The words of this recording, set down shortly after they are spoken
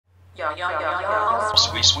Sweet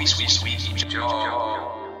Joe.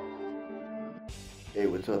 Hey,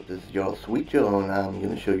 what's up? This is y'all Sweet Joe, and I'm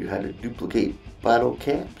going to show you how to duplicate bottle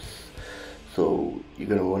caps. So you're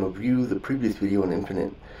going to want to view the previous video on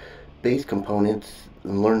infinite base components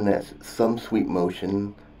and learn that sum sweep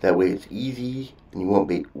motion. That way it's easy and you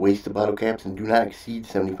won't waste the bottle caps, and do not exceed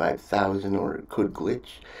 75,000 or it could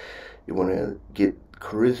glitch. You want to get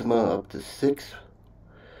charisma up to 6,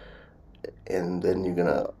 and then you're going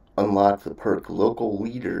to unlock the perk local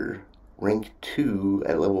leader rank 2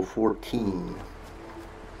 at level 14.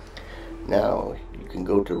 Now you can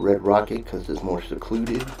go to Red Rocket because it's more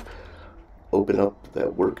secluded. Open up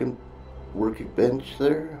that workbench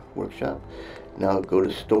there, workshop. Now go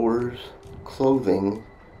to stores, clothing.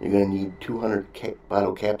 You're going to need 200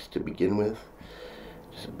 bottle caps to begin with.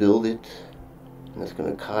 Just build it, and it's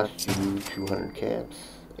going to cost you 200 caps.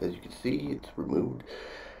 As you can see, it's removed.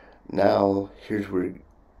 Now here's where it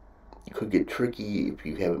could get tricky if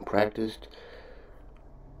you haven't practiced.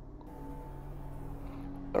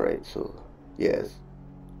 Alright, so yes,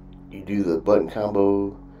 you do the button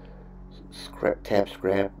combo, tap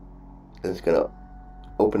scrap, and it's gonna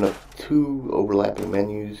open up 2 overlapping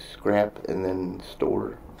menus, scrap and then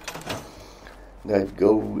store. Now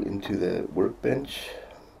go into the workbench,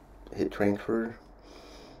 hit transfer,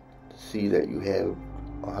 see that you have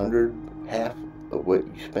 100, half of what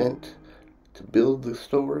you spent to build the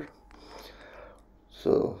store.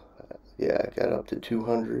 So yeah, I got up to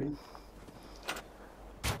 200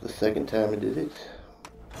 the second time I did it.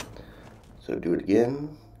 So do it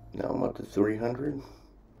again. Now I'm up to 300.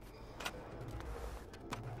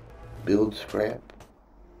 Build, scrap,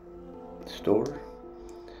 store.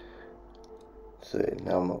 So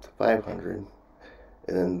now I'm up to 500.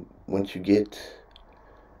 And then once you get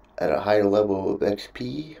at a higher level of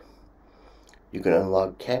XP, you can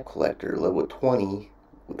unlock Cap Collector level 20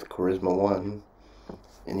 with Charisma 1.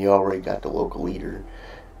 And you already got the local leader.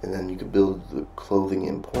 And then you can build the clothing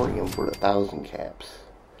emporium for 1,000 caps.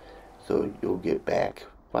 So you'll get back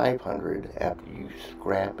 500 after you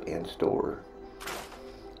scrap and store.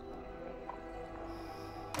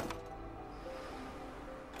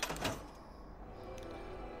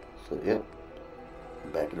 So yep,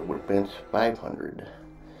 back at the workbench, 500.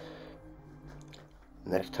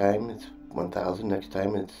 Next time it's 1,000, next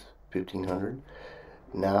time it's 1,500.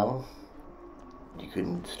 Now you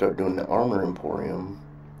can start doing the armor emporium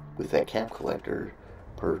with that cap collector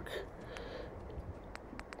perk.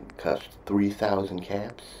 It costs 3,000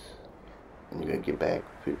 caps, and you're gonna get back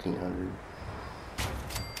 1,500.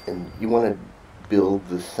 And you want to build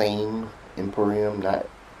the same emporium,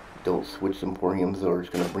 don't switch emporiums, or it's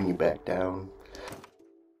gonna bring you back down.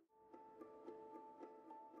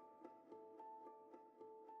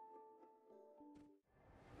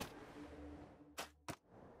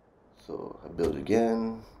 So I build it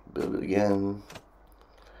again,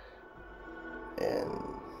 and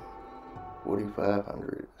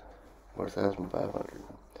 4,500, 4,500,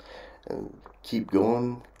 and keep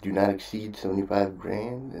going. Do not exceed 75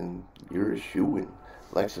 grand, and you're a shoo-in.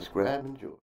 Like, subscribe, enjoy.